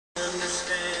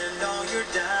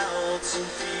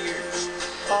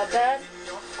All done?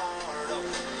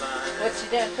 What you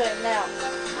doing to him now?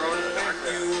 Rolling the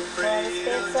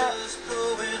fence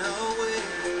up.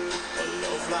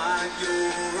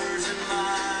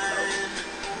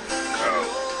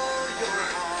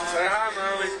 Say hi,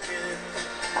 Mommy.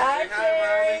 Hi,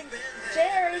 Jerry.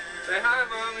 Jerry. Say hi,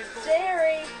 Mommy.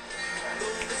 Jerry.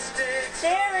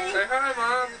 Jerry. Say hi,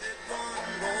 Mom.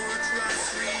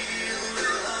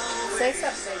 Say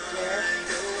something, Jerry.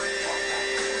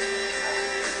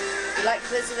 You like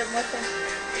visiting with him?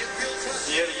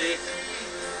 Yeah.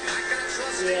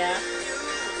 Yeah.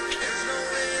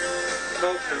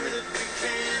 Talk to me.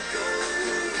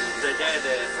 Say Dad.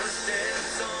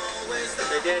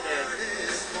 Say Dad.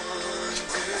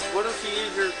 What if you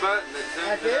use your button that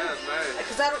I zooms do. it up, man?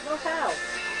 Because I don't know how.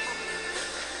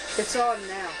 It's on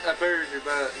now. That there's your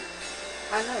button.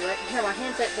 I know, right? Here, my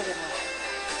hand's ain't big enough.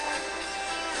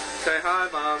 Say hi,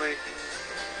 Mommy.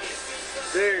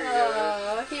 There you go.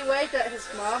 Oh, he waved at his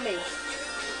mommy.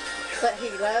 But he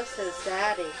loves his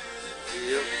daddy.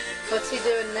 Yep. What's he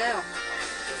doing now?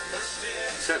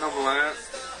 Sitting on the lap.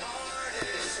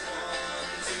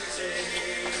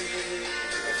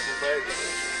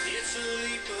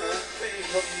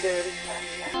 Look, Daddy.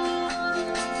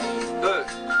 Look.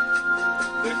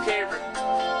 There's Cameron.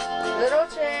 Little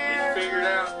chair. Figured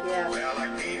out. Yeah. Well, I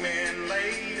came in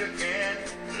late again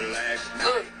last night.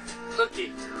 Look.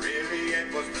 Looky. Really,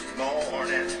 it was this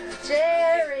morning.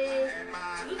 Jerry.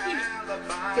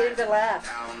 Get him to laugh.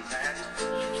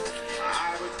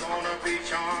 I was gonna be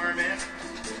charming,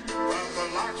 but the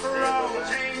locks were all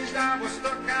changed. I was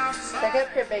stuck outside. Pick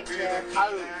up your big chair.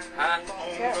 Oh. Hi.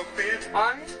 Yeah.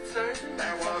 Hi, sir.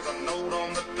 There was a note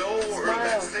on the door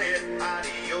that said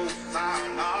adios,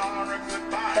 sayonara,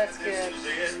 goodbye. That's good. This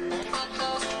is it.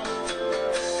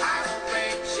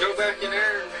 Go back in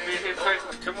there and me and him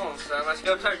take. Come on, son. Let's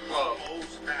go take a walk.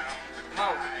 Come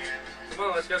on. Come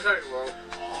on, let's go take a walk.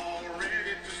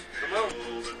 Come on.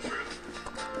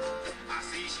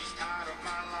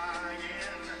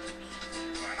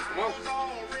 Come on.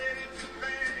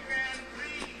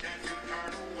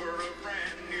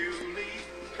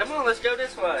 Come on, let's go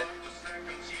this way.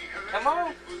 Come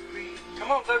on.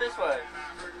 Come on, go this way.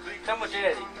 Come with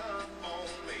Daddy.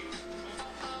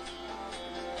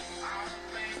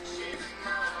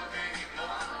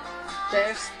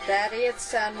 There's Daddy and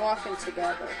son walking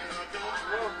together.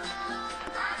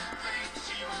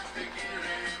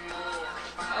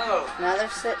 Oh. Now they're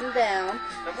sitting down.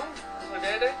 Come on. Come on,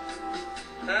 Daddy.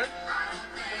 Huh?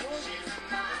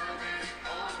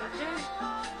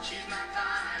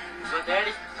 Come on,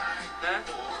 Daddy. Huh?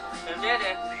 Come,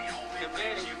 Daddy. Come,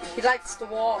 Daddy. He likes to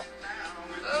walk.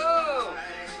 Oh.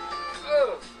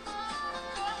 Oh.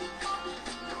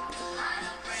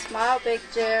 Smile, Big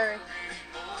Jerry.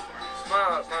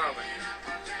 Smile at Mommy.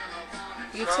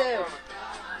 You Smile too. at Mommy.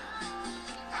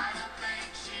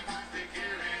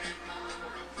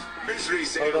 Anniversary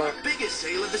sale, the biggest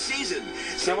sale of the season.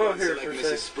 Come over here for a Mrs.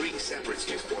 second. Spring separates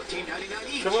just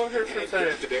 $14.99 each. Come over here for a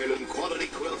second. Heirloom quality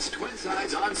quilts, twin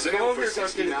size on sale Come over for here so I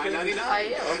can $69.99. I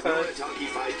am. Okay. Noritaki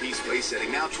 5-piece place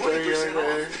setting now There you 20% are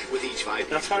there. off. With each 5-piece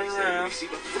Now turn place setting, around.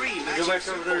 receive a free Go matching back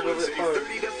over there a little bit sample and farther.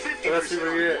 save 30 to 50% Let's see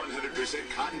where you're at. on 100%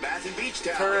 cotton bath and beach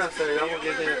towels. Turn around, Sadie. I want to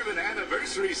get The him. Urban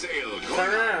Anniversary sale. Going Turn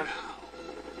on around. now.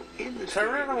 Turn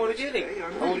around. I want to get him. I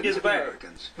want to get his back.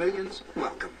 Millions,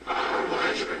 welcome.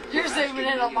 You're zooming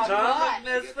in on my Stop butt. looking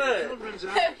at his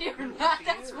foot. No, you're not.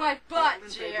 That's my butt,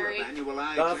 Jerry.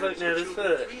 Stop looking at his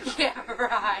foot. Yeah,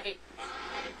 right.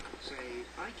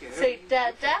 Say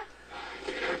da-da.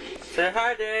 Say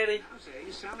hi, Daddy.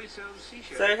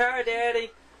 Say hi,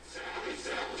 Daddy.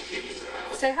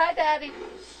 Say hi, Daddy.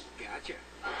 Gotcha.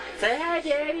 Say hi,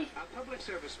 Daddy. A public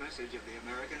service message of the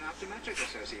American Optometric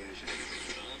Association.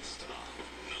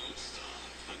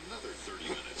 Another 30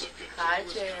 minutes of good Hi,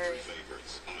 Jerry.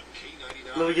 favorites on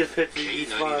K99. Let me get a picture of you.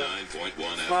 Smile.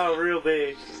 K99.1 Smile real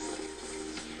big.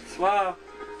 Smile.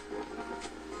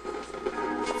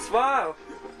 Smile.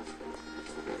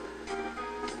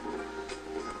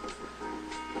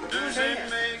 It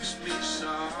makes me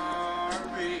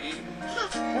sorry.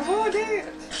 Come on,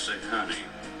 dance. Say, honey,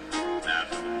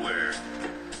 out of where?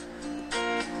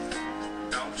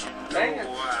 Don't you Dance.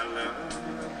 know I love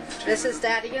you? This is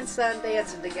Daddy and son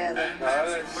dancing together.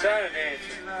 Oh, it's Saturday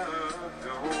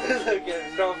dancing. Look at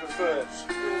him stomp his foot.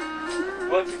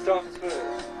 Watch him stomp his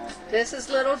foot. This is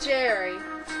little Jerry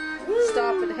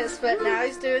stomping his foot. Now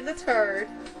he's doing the turd.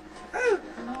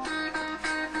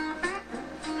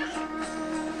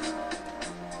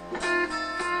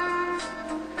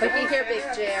 Looky here, Big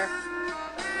Jerry.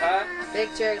 Huh? Big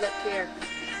Jerry, look here.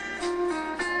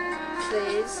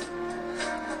 Please.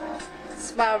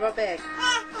 Smile real big.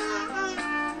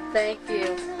 Thank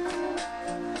you.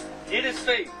 Get his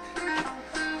feet.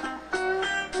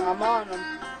 I'm on them.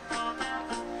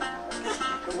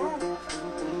 Come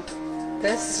on.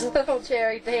 This is little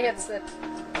Jerry dancing.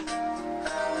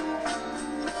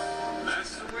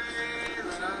 That's the way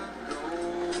that I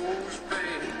goes,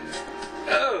 baby.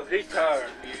 Oh, he's tired.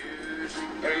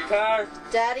 Are you tired?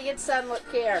 Daddy and son look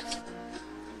here.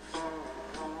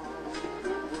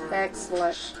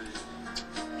 Excellent.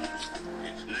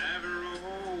 It's never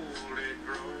old, it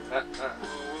grows.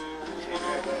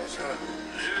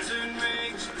 Losing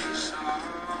makes me sorry.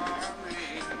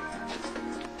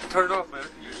 Turn it off, man.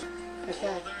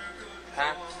 Okay.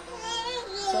 Huh?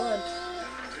 Son.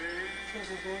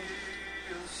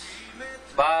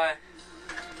 Bye.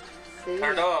 See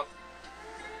Turn it you. off.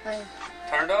 Hey.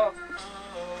 Turn it off.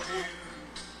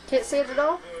 Can't see it at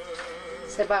all?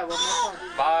 Say bye one more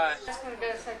time. Bye. I'm just going to go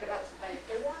say goodbye to baby.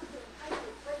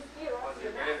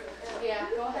 Yeah,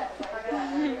 go ahead.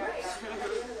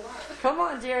 Come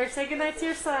on, Jerry. Say goodnight to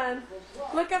your son.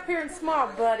 Look up here and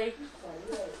smile, buddy.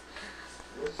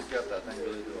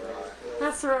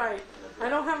 That's right. I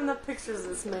don't have enough pictures of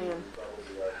this man.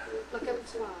 Look up and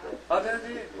smile. Oh, that's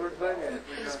it. Where's Bud at? In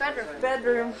his bedroom.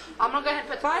 Bedroom. I'm going to go ahead and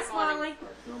put the Bye, phone on him.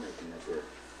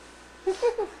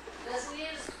 Smiley.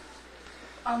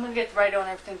 I'm going to get the radio and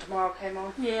everything tomorrow, okay,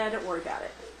 Mom? Yeah, don't worry about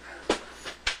it.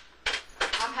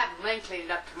 I'm having Lynn clean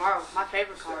it up tomorrow. My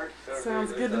favorite card.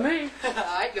 Sounds good to me.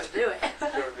 I ain't going to do it.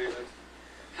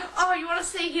 Oh, you want to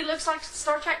see he looks like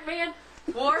Star Trek man?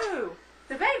 Worf? Who?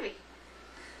 The baby.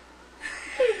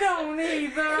 He don't He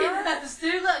either. does,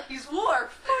 dude. Look, he's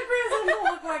Worf. My grandson don't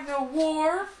look like no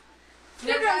Worf.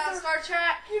 You guys Star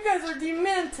Trek? You guys are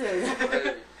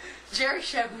demented. Jerry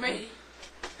showed me.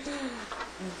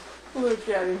 Look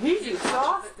at him. He's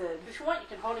exhausted. If you want, you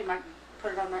can hold him. I can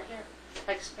put it on right here.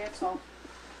 Take his pants off.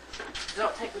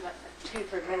 It'll take me like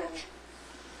 2-3 minutes.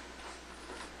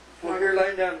 When you're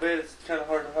laying down in bed, it's kind of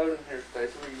hard to hold him here,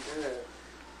 Stacy. What do you do that?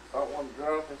 I don't want to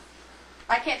drop him.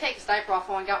 I can't take his diaper off.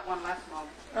 I only got one left, Mom.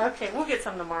 Okay, we'll get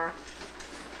some tomorrow.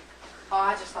 Oh,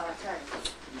 I just thought I'd tell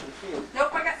you.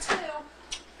 Nope, I got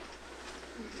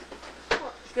 2.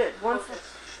 Good. One for...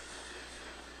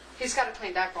 He's got a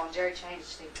clean diaper on. Jerry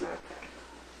changed him. Okay.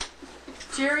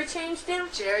 Jerry changed him?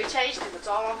 Jerry changed him. It's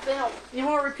all on film. You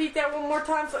want to repeat that one more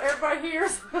time so everybody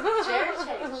hears? Jerry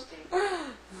changed him.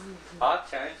 I've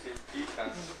changed it a few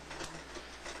times.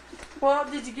 Well,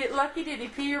 did you get lucky? Did he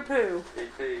pee or poo? He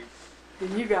peed.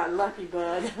 Then you got lucky,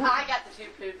 bud. I got the 2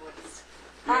 poo ones.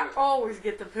 I always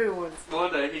get the poo ones.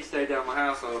 One day he stayed down my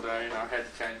house all day and I had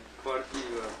to change quite a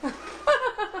few of them.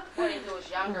 When he was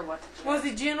younger, what? Was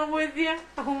he gentle with you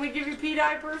when we give you pee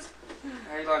diapers?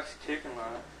 He likes chicken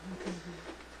line.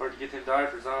 It's hard to get them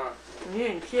diapers on. You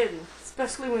ain't kidding.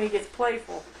 Especially when he gets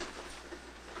playful.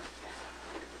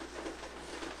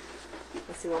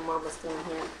 Let's see what Mama's doing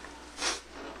here.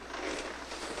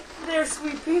 There,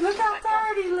 sweet pea. Look how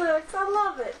tired he looks. I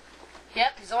love it.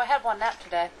 Yep, he's only had one nap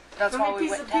today. That's How why many we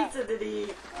pieces went of down. pizza did he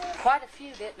eat? Quite a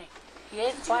few, didn't he? He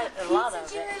ate quite a lot of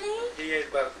it. He ate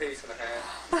about a piece and a half.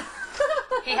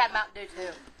 He had Mountain Dew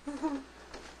too.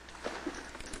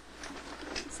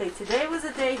 Say, today was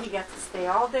a day he got to stay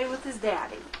all day with his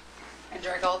daddy. And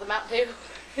drank all the Mountain Dew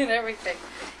and everything.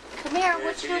 Come here, Yeah,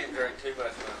 what he you? didn't drink too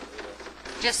much Mountain Dew.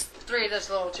 Just 3 of those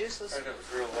little juices. And it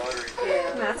was real watery. And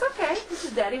Yeah. that's okay.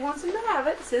 His daddy wants him to have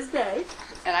it. It's his day.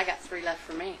 And I got 3 left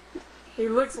for me. He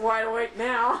looks wide awake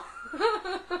now.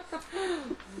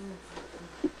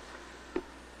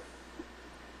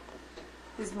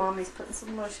 His mommy's putting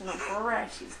some lotion on for a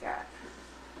rash he's got.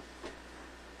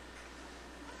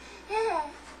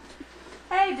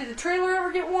 Hey, did the trailer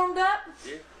ever get warmed up?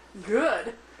 Yeah.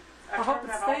 Good. I hope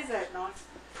it stays there. I'll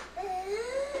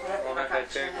have that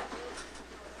check.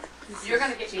 You're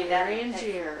gonna get me a Jerry daddy and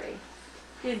Jerry.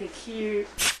 Isn't he cute?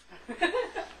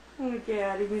 Look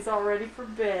at him. He's all ready for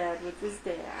bed with his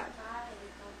dad.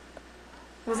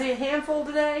 Was he a handful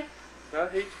today? No,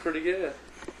 he's pretty good.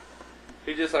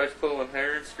 He just likes pulling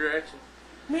hair and stretching.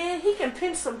 Man, he can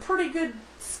pinch some pretty good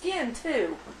skin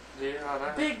too. Yeah, I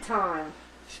know. Big time.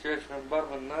 Stretching on the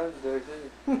bottom of the nose there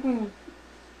too.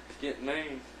 It's getting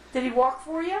mean. Did he walk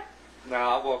for you? No,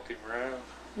 I walked him around.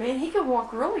 Man, he can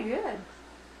walk really good.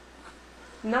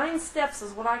 9 steps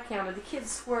is what I counted. The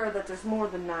kids swear that there's more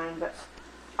than 9, but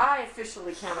I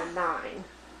officially counted 9.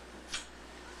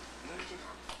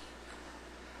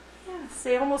 Yeah,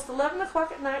 see, almost 11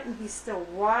 o'clock at night and he's still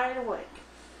wide awake.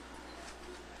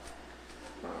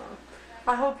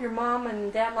 I hope your mom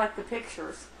and dad like the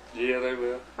pictures. Yeah, they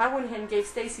will. I went ahead and gave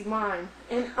Stacy mine.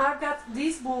 And I've got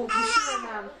these will be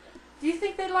sure. Do you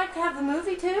think they'd like to have the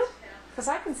movie too? Because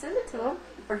I can send it to him.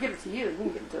 Or give it to you. You can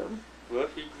give it to him. Well,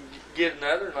 if you can get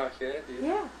another like that,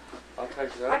 Yeah. I'll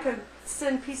take that. I could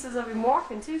send pieces of him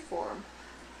walking too for him.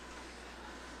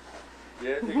 Yeah,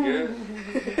 it'd be good.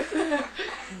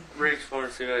 Reach for him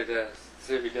and see what he does.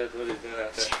 See if he does what he's doing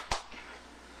out there.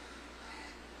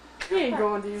 He ain't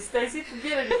going to you, Stacy.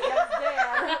 Forget it. He's got his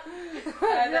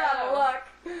dad. You're out of luck.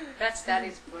 That's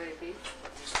Daddy's baby.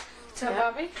 So, Yep.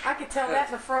 Bobby? I could tell that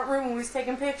in the front room when we was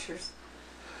taking pictures.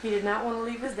 He did not want to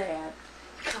leave his dad.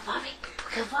 Come, Bobby.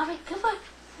 Come, Bobby. Come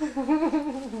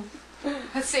on.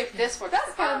 Let's see if this works.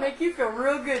 That's gonna make you feel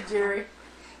real good, Jerry.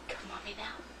 Come, Mommy,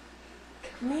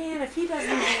 now. Man, if he doesn't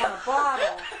even want a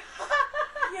bottle.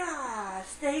 Yeah,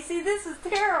 Stacy, this is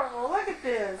terrible. Look at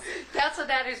this. That's a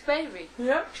Daddy's baby.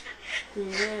 Yep. He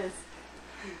is.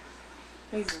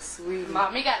 He's a sweetie.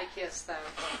 Mommy got a kiss,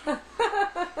 though.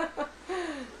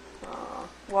 Aw.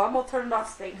 Well, I'm gonna turn it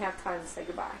off so they can have time to say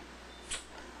goodbye.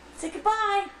 Say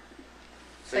goodbye.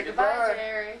 Say goodbye,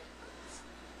 Jerry.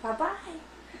 Bye-bye.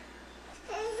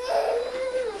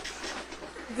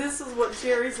 This is what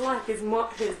Jerry's like. His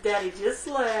daddy just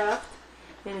left,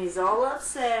 and he's all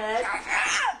upset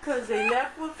because they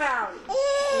left without him.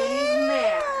 And he's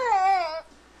mad.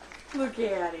 Look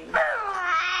at him.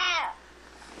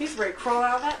 He's ready to crawl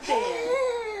out of that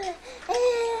bed.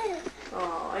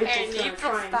 Oh, April's going to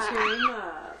try and cheer him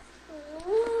up.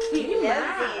 He's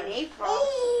mad. April.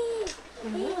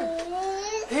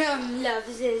 Him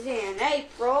loves his Aunt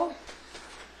April.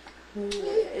 Yeah,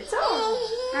 it's all.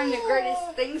 I'm the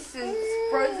greatest thing since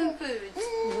frozen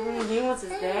foods. He wants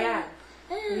his dad.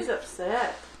 He's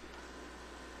upset.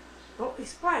 Oh,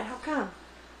 he's quiet. How come?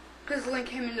 Because Lynn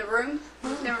came in the room.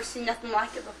 He's never seen nothing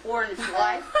like it before in his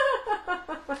life.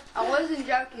 I wasn't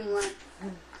joking, Lynn.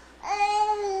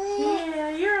 Yeah,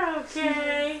 you're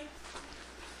okay.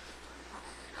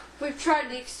 We've tried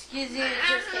to excuse it, it's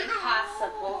just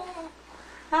impossible.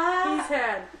 He's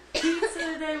had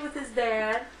pizza today with his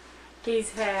dad.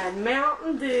 He's had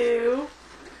Mountain Dew.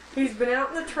 He's been out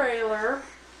in the trailer.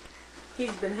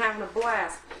 He's been having a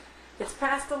blast. It's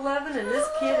past 11 and this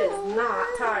kid is not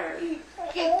tired.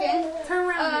 Kicking. Turn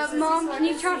around. Mom, can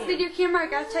you turn off the video camera? I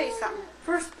gotta tell you something.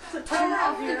 First, Turn turn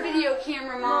off around the here. video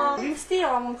camera, Mom. You steal.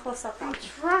 I want close up on I'm you.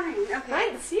 trying. I Okay.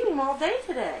 ain't seen him all day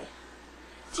today.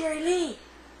 Jerry Lee.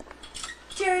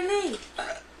 Jerry Lee.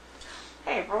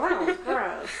 Hey, bro, that was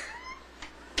gross.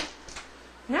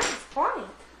 Now he's quiet.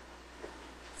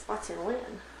 He's watching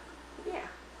Lynn. Yeah.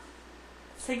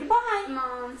 Say goodbye.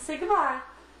 Mom. Say goodbye.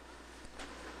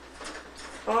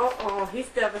 Oh, he's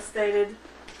devastated.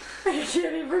 He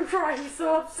can't even cry. He's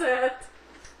so upset.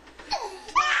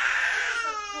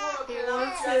 He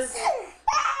wants his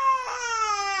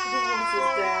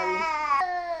daddy.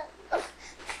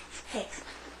 Hey.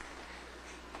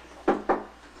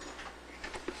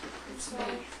 It's me.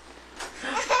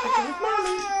 It's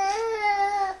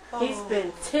Mommy. He's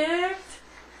been ticked.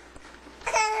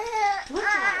 Look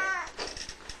at it.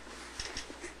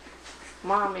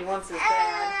 Mommy wants his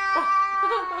dad.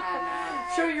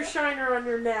 Show your shiner on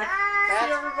your neck. That's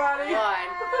See everybody?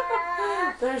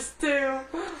 one. There's two.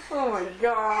 Oh my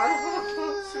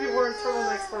god. Should be wearing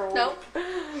turtlenecks for a week. Nope. I'm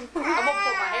gonna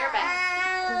pull my hair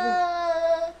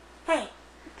back. Hey,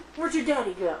 where'd your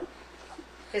daddy go?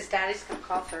 His daddy's gonna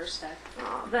call Thursday.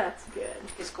 Oh, that's good.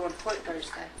 He's going to work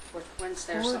Thursday or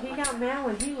Wednesday or Well, something. he like got mad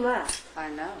when he left, that. I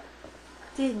know.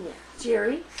 didn't you,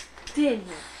 Jerry? Didn't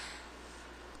you?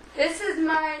 This is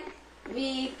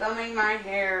me filming my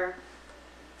hair.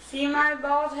 See my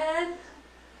bald head?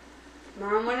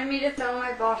 Mom wanted me to film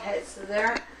my bald head, so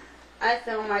there I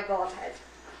film my bald head.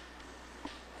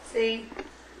 See?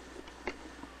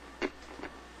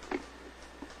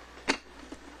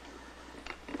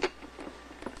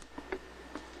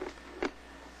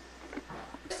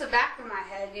 It's the back of my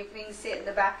head, if you can see it in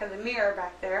the back of the mirror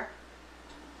back there.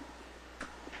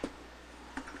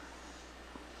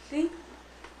 See?